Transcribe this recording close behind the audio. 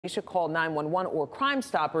You should call 911 or Crime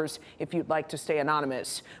Stoppers if you'd like to stay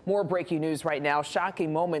anonymous. More breaking news right now.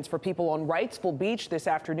 Shocking moments for people on Wrightsville Beach this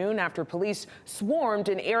afternoon after police swarmed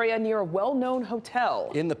an area near a well-known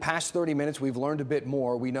hotel. In the past 30 minutes, we've learned a bit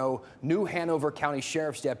more. We know new Hanover County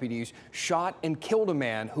Sheriff's deputies shot and killed a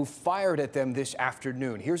man who fired at them this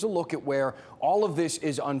afternoon. Here's a look at where all of this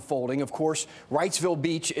is unfolding. Of course, Wrightsville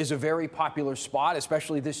Beach is a very popular spot,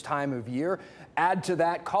 especially this time of year. Add to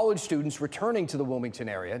that, college students returning to the Wilmington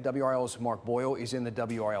area. WRAL's Mark Boyle is in the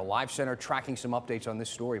WRAL Live Center tracking some updates on this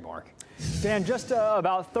story, Mark. Dan, just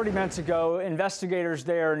about 30 minutes ago, investigators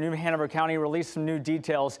there in New Hanover County released some new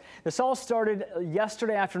details. This all started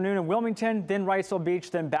yesterday afternoon in Wilmington, then Wrightsville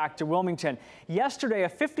Beach, then back to Wilmington. Yesterday, a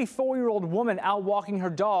 54-year-old woman out walking her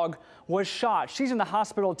dog was shot. She's in the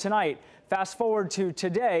hospital tonight. Fast forward to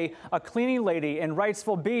today, a cleaning lady in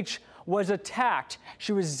Wrightsville Beach was attacked.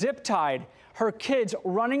 She was zip-tied. Her kids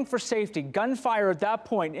running for safety. Gunfire at that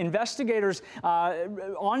point. Investigators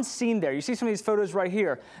on scene there. You see some of these photos right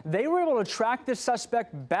here. They were able to track this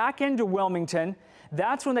suspect back into Wilmington.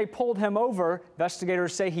 That's when they pulled him over.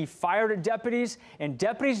 Investigators say he fired at deputies, and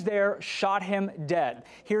deputies there shot him dead.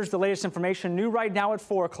 Here's the latest information, new right now at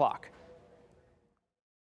 4 o'clock.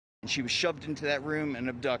 She was shoved into that room and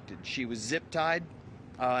abducted. She was zip-tied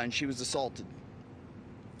and she was assaulted.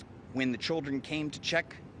 When the children came to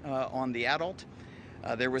check on the adult,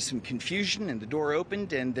 there was some confusion and the door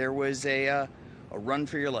opened and there was a run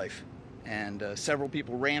for your life. And several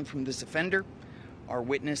people ran from this offender. Our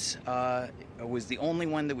witness was the only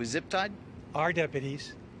one that was zip-tied. Our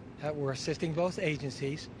deputies were assisting both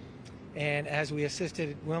agencies, and as we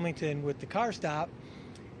assisted Wilmington with the car stop,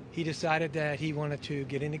 he decided that he wanted to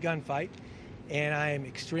get in a gunfight, and I am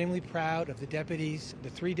extremely proud of the deputies, the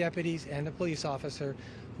 3 deputies and the police officer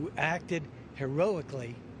who acted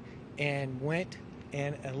heroically and went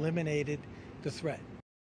and eliminated the threat.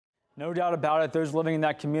 No doubt about it. Those living in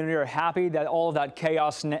that community are happy that all of that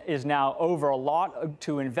chaos is now over. A lot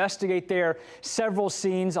to investigate there. Several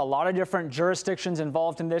scenes, a lot of different jurisdictions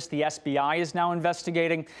involved in this. The SBI is now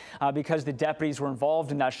investigating because the deputies were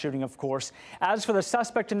involved in that shooting, of course. As for the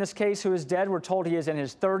suspect in this case who is dead, we're told he is in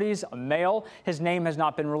his 30s, a male. His name has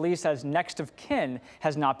not been released as next of kin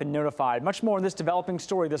has not been notified. Much more in this developing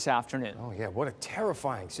story this afternoon. Oh, yeah. What a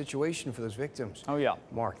terrifying situation for those victims. Oh, yeah.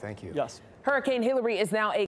 Mark, thank you. Yes. Hurricane Hillary is now a